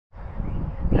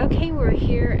Okay, we're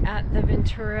here at the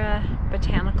Ventura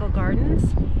Botanical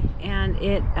Gardens, and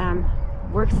it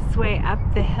works its way up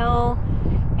the hill,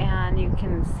 and you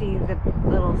can see the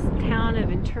little town of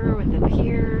Ventura with the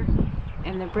pier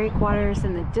and the breakwaters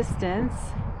in the distance.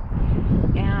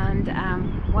 And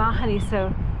wow, honey,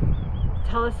 so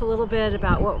tell us a little bit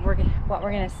about what we're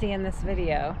going to see in this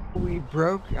video. We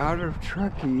broke out of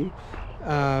Truckee.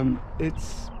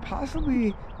 It's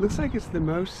possibly, looks like it's the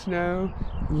most snow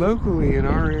locally in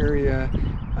our area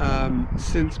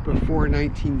since before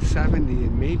 1970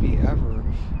 and maybe ever.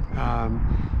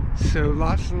 So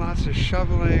lots and lots of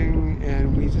shoveling,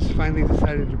 and we just finally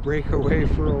decided to break away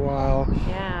for a while.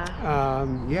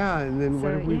 Yeah, and then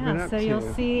what have we been up to? So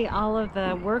you'll see all of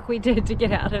the work we did to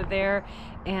get out of there,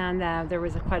 and there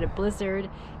was quite a blizzard,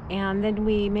 and then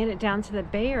we made it down to the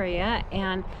Bay Area,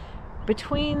 and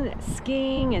between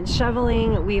skiing and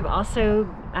shoveling, we've also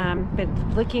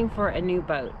been looking for a new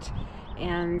boat.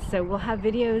 And so we'll have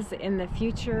videos in the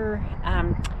future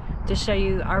to show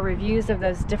you our reviews of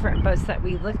those different boats that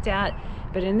we looked at.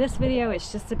 But in this video,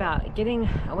 it's just about getting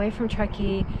away from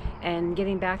Truckee and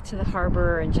getting back to the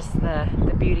harbor and just the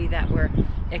beauty that we're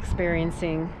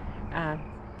experiencing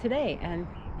today and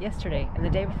yesterday and the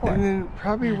day before. And then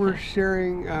probably we're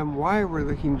sharing why we're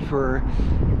looking for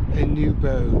a new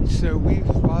boat. So we've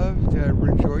loved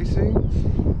rejoicing,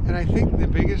 and I think the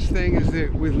biggest thing is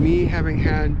that with me having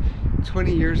had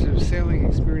 20 years of sailing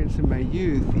experience in my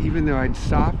youth, even though I'd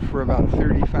stopped for about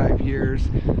 35 years,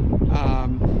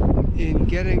 in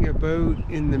getting a boat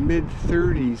in the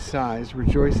mid-30s size,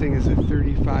 rejoicing is a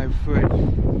 35-foot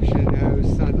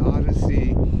Jeanneau Sun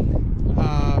Odyssey.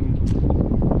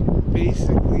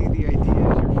 Basically, the idea is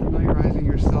you're familiarizing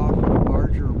yourself with a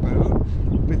larger boat,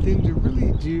 but then to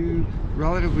really do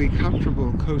relatively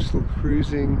comfortable coastal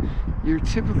cruising, you're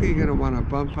typically going to want to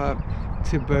bump up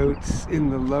to boats in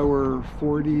the lower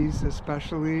 40s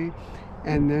especially.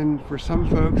 And then for some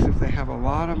folks, if they have a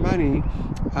lot of money,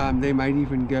 they might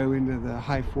even go into the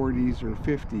high 40s or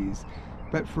 50s.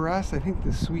 But for us, I think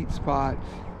the sweet spot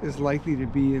is likely to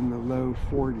be in the low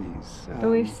 40s. But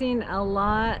we've seen a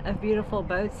lot of beautiful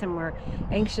boats, and we're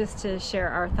anxious to share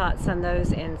our thoughts on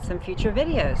those in some future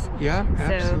videos. Yeah,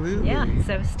 absolutely. Yeah,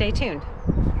 so stay tuned.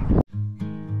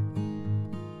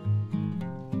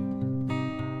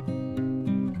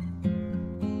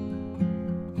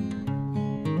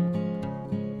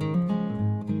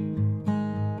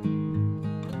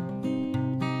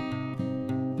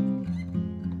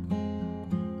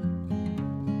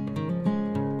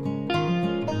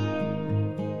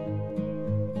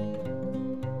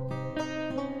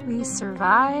 We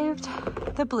survived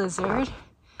the blizzard.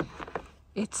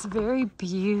 It's very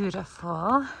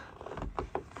beautiful.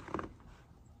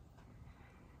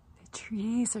 The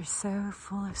trees are so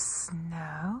full of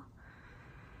snow.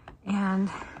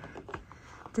 And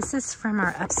this is from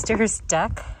our upstairs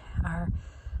deck. Our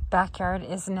backyard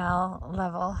is now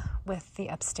level with the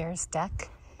upstairs deck.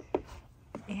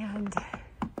 And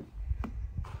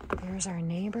there's our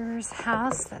neighbor's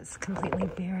house that's completely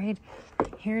buried.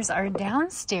 Here's our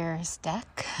downstairs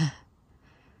deck.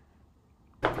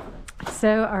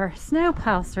 So our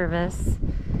snowplow service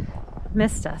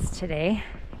missed us today,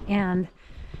 and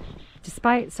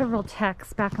despite several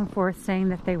texts back and forth saying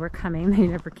that they were coming, they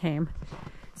never came.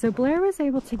 So Blair was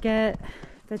able to get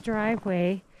the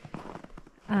driveway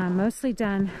mostly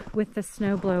done with the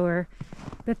snowblower,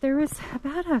 but there was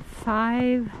about a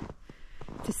 5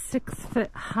 to 6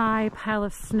 foot high pile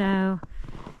of snow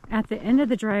at the end of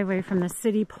the driveway from the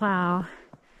city plow,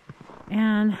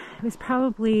 and it was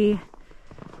probably,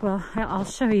 well, I'll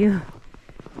show you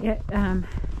it.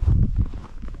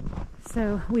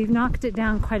 So we've knocked it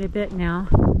down quite a bit now.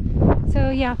 So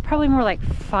yeah, probably more like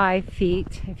 5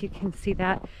 feet, if you can see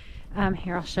that.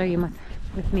 Here, I'll show you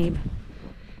with me.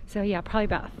 So yeah, probably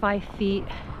about 5 feet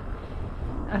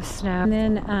of snow. And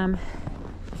then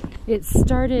it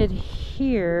started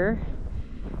here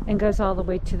and goes all the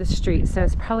way to the street. So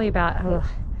it's probably about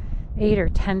 8 or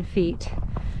 10 feet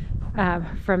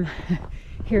from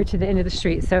here to the end of the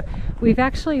street. So we've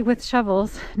actually, with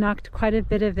shovels, knocked quite a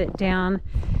bit of it down.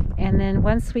 And then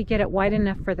once we get it wide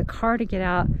enough for the car to get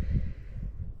out,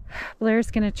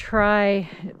 Blair's gonna try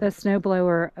the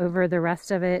snowblower over the rest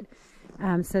of it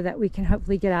so that we can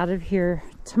hopefully get out of here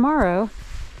tomorrow,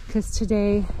 because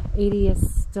today 80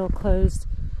 is still closed.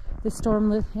 The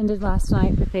storm ended last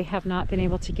night, but they have not been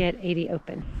able to get 80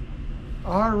 open.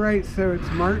 All right, so it's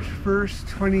March 1st,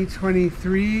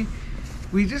 2023.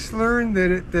 We just learned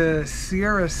that at the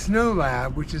Sierra Snow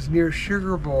Lab, which is near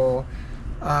Sugar Bowl,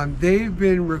 they've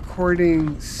been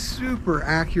recording super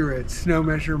accurate snow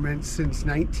measurements since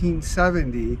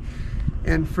 1970.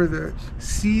 And for the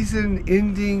season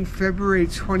ending February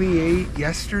 28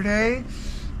 yesterday,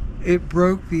 it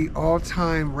broke the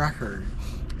all-time record.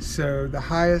 So the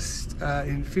highest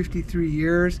in 53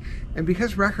 years. And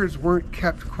because records weren't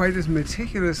kept quite as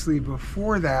meticulously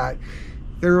before that,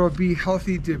 there will be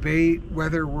healthy debate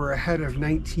whether we're ahead of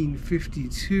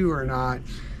 1952 or not.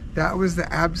 That was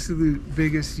the absolute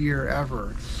biggest year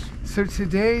ever. So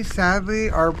today, sadly,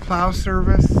 our plow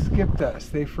service skipped us.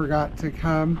 They forgot to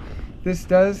come. This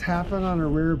does happen on a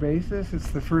rare basis.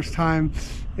 It's the first time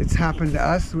it's happened to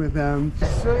us with them.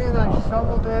 Cecilia and I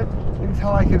shoveled it until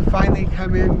I could finally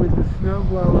come in with the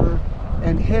snowblower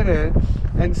and hit it.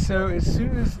 And so as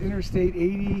soon as Interstate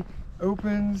 80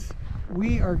 opens,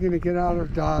 we are going to get out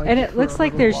of Dodge. And it looks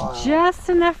like there's just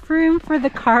enough room for the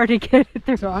car to get it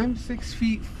through. So I'm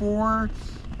 6'4",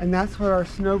 and that's what our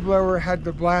snowblower had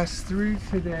to blast through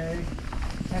today.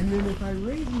 And then if I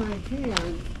raise my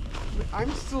hand,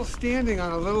 I'm still standing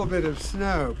on a little bit of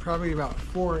snow, probably about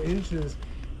 4 inches.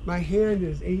 My hand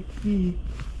is 8 feet,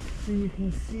 so you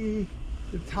can see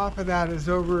the top of that is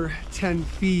over 10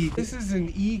 feet. This is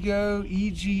an EGO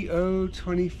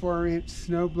 24-inch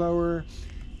snowblower.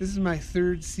 This is my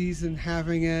 3rd season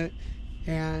having it,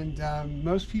 and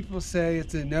most people say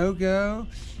it's a no-go.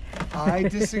 I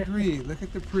disagree. Look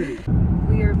at the pretty.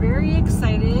 We are very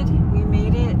excited. We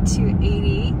made it to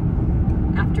 80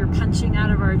 after punching out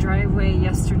of our driveway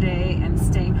yesterday and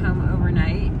staying home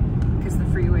overnight because the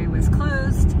freeway was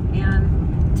closed.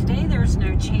 And today there's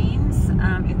no chains.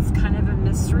 It's kind of a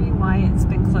mystery why it's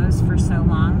been closed for so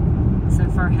long. So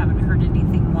far haven't heard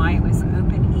anything why it was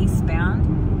open eastbound.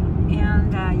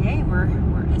 And yay, we're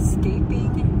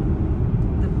escaping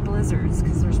the blizzards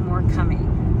because there's more coming.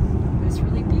 It's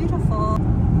really beautiful.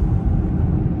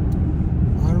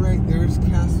 All right, there's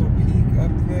Castle Peak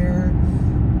up there.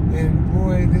 And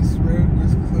boy, this road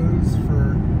was closed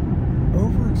for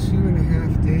over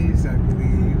 2.5 days, I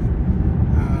believe.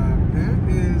 That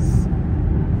is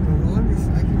the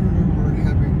longest I can remember it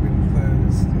having been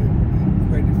closed in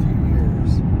quite a few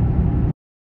years.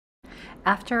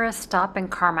 After a stop in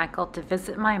Carmichael to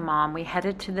visit my mom, we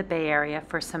headed to the Bay Area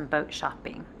for some boat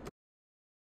shopping.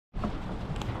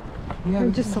 Yeah,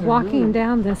 we're just walking really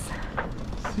down this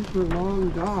super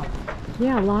long dock.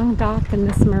 Yeah, long dock in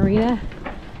this marina,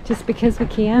 just because we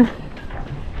can.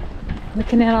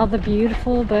 Looking at all the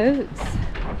beautiful boats.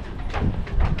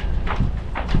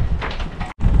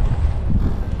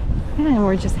 And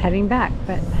we're just heading back,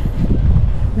 but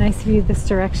nice view this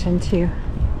direction too.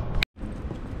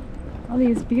 All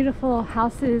these beautiful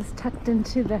houses tucked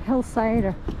into the hillside,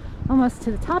 or almost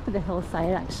to the top of the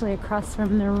hillside, actually across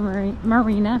from the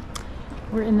marina.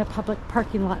 We're in the public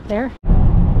parking lot there.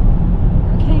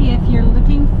 Okay, if you're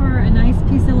looking for a nice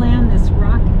piece of land, this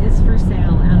rock is for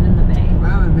sale out in the bay.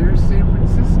 Wow, and there's San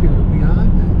Francisco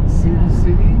beyond it. See the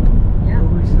city? Yeah.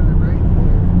 Over to the right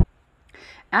there.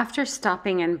 After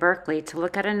stopping in Berkeley to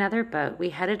look at another boat, we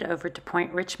headed over to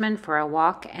Point Richmond for a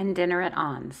walk and dinner at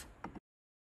On's.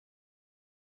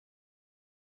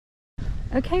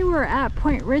 Okay, we're at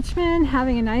Point Richmond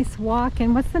having a nice walk.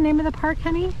 And what's the name of the park,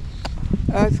 honey?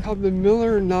 It's called the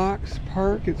Miller Knox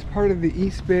Park. It's part of the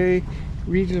East Bay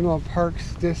Regional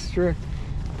Parks District.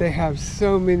 They have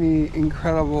so many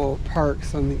incredible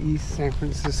parks on the East San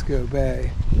Francisco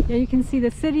Bay. Yeah, you can see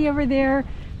the city over there.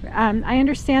 I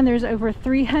understand there's over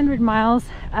 300 miles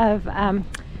of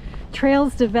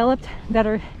trails developed that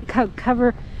are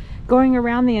cover going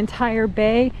around the entire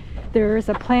bay. There's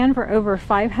a plan for over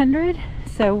 500.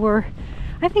 So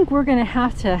I think we're going to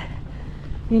have to,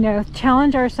 you know,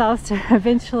 challenge ourselves to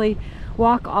eventually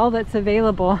walk all that's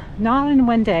available, not in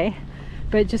one day,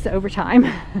 but just over time.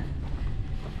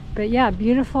 But yeah,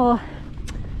 beautiful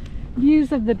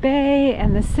views of the bay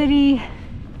and the city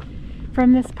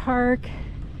from this park.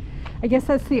 I guess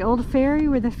that's the old ferry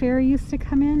where the ferry used to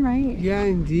come in, right? Yeah,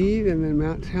 indeed. And then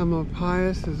Mount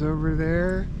Tamalpais is over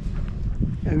there.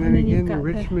 And then again, the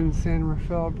Richmond San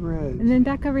Rafael Bridge. And then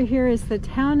back over here is the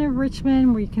town of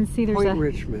Richmond, where you can see there's Point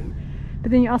Richmond.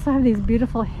 But then you also have these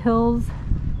beautiful hills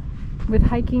with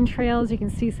hiking trails. You can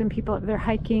see some people up there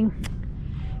hiking.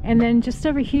 And then just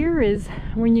over here is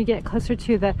when you get closer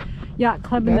to the yacht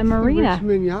club and the marina. That's the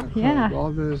Richmond Yacht Club, yeah.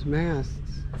 All those masts.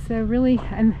 So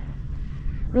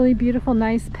really beautiful,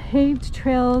 nice paved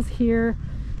trails here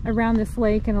around this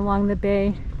lake and along the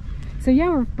bay. So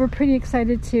yeah, we're pretty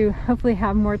excited to hopefully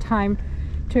have more time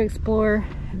to explore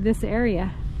this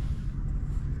area.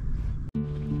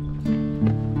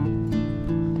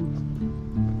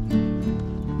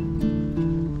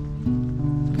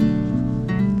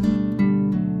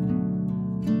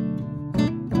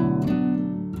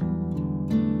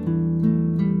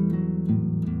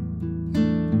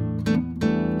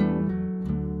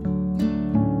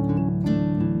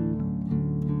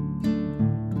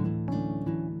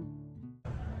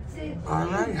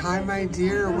 my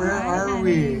dear. Where are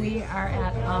we? We are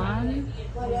at On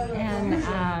in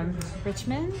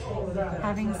Richmond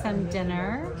having some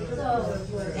dinner.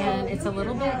 And it's a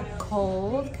little bit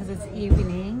cold because it's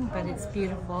evening, but it's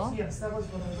beautiful.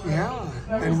 Yeah.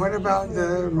 And what about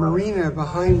the marina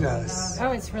behind us?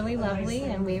 Oh, it's really lovely.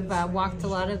 And we've walked a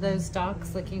lot of those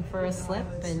docks looking for a slip.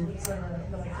 And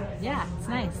yeah, it's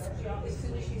nice.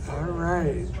 All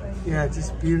right. Yeah,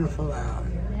 just beautiful out.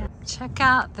 Check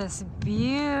out this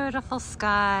beautiful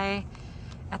sky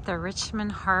at the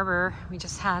Richmond Harbor. We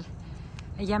just had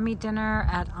a yummy dinner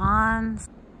at On's.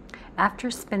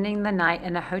 After spending the night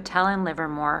in a hotel in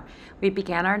Livermore, we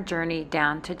began our journey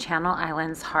down to Channel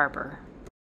Islands Harbor.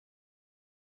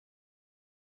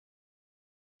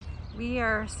 We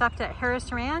are stopped at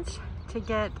Harris Ranch to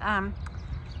get a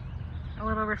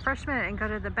little refreshment and go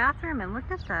to the bathroom, and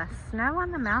look at the snow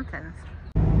on the mountains.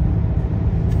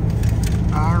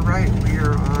 All right, we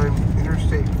are on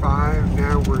Interstate 5.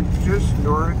 Now we're just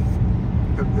north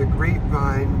of the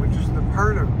Grapevine, which is the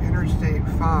part of Interstate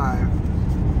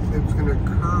 5 that's going to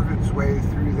curve its way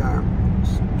through that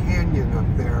canyon up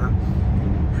there.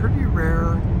 Pretty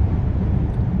rare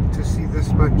to see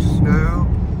this much snow.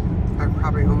 I've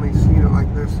probably only seen it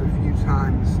like this a few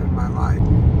times in my life.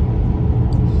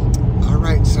 All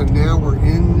right, so now we're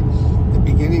in the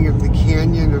beginning of the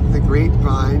canyon of the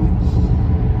Grapevine.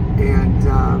 And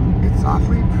it's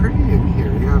awfully pretty in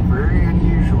here. Yeah, very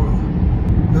unusual.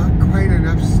 Not quite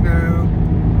enough snow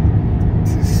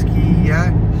to ski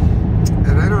yet.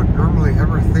 And I don't normally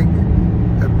ever think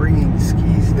of bringing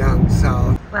skis down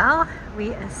south. Well,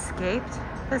 we escaped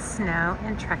the snow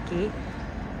in Truckee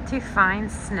to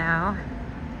find snow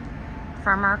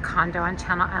from our condo on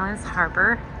Channel Islands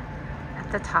Harbor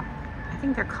at the top. I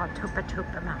think they're called Topa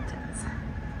Topa Mountains.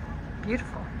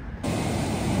 Beautiful.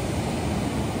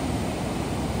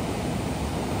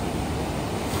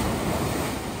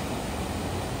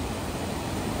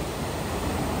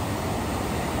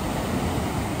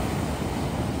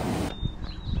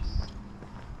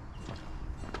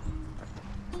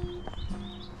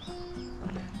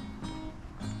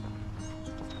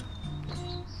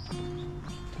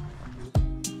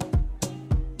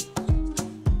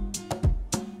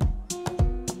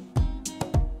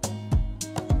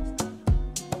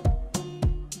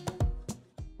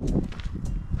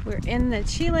 We're in the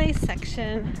Chile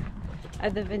section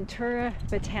of the Ventura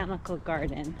Botanical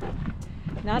Garden.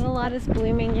 Not a lot is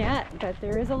blooming yet, but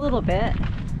there is a little bit.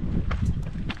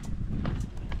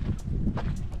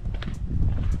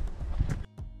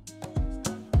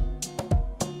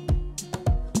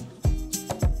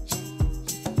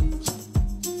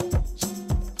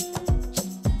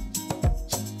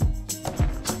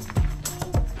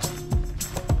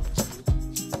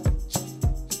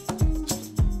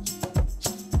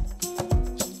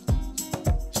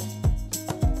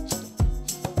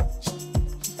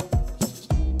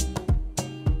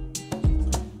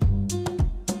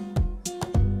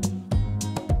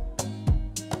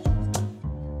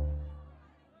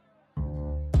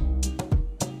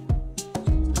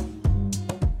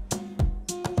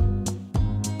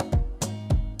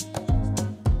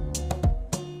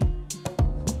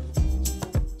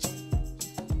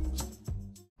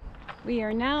 We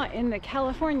are now in the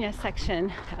California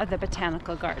section of the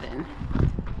Botanical Garden.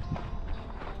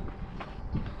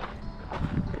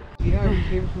 Yeah, we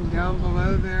came from down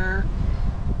below there,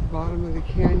 bottom of the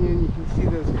canyon. You can see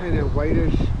those kind of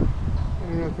whitish, I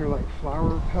don't know if they're like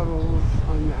flower petals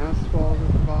on the asphalt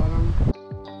at the bottom.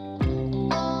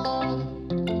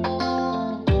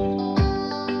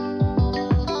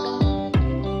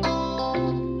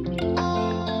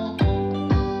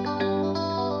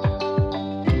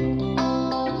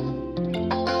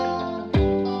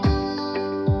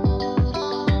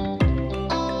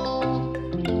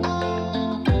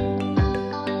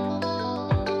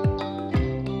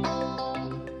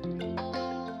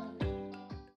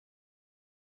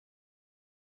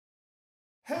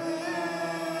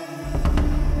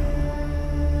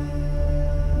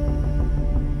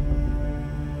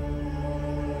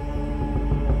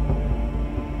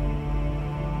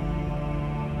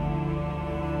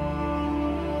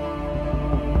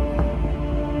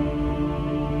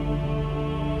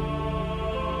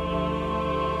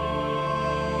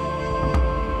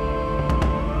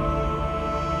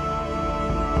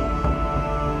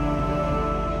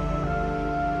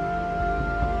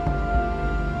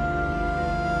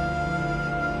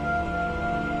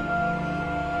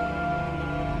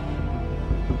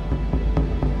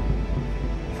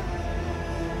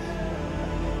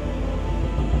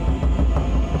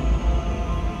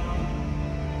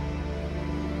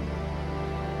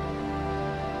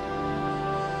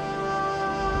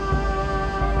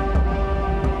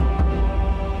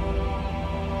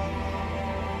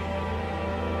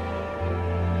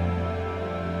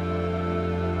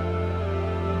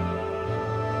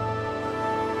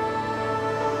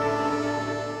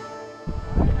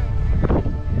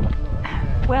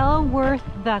 worth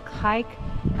the hike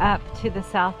up to the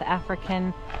South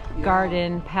African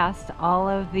garden, past all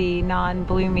of the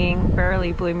non-blooming,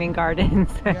 barely blooming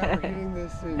gardens. Yeah, we're hitting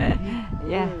this in deep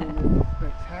Yeah. bloom. It's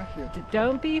spectacular.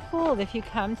 Don't be fooled if you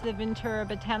come to the Ventura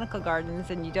Botanical Gardens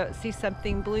and you don't see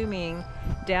something blooming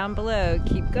down below.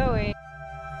 Keep going.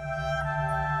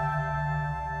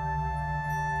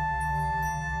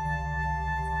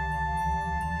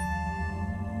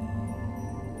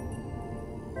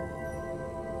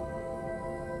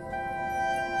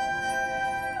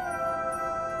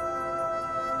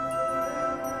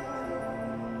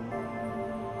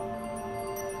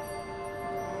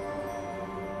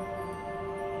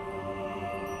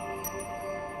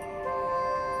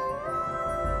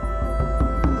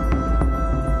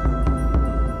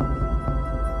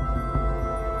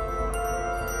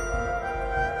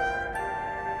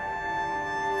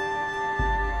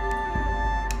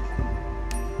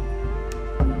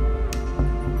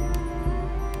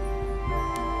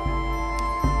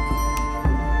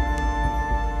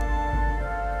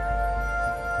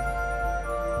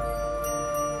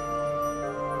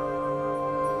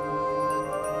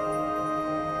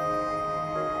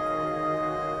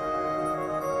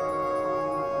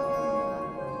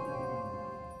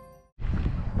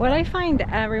 What I find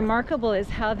remarkable is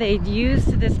how they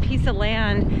used this piece of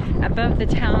land above the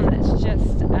town that's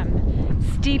just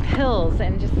steep hills,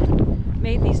 and just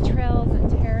made these trails and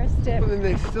terraced it. Well, and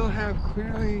they still have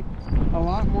clearly a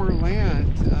lot more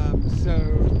land, so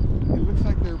it looks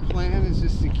like their plan is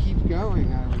just to keep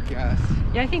going, I would guess.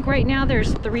 Yeah, I think right now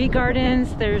there's 3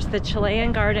 gardens. There's the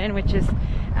Chilean garden, which is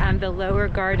the lower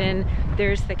garden.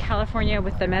 There's the California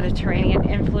with the Mediterranean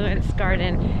influence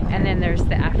garden, and then there's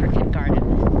the African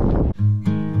garden.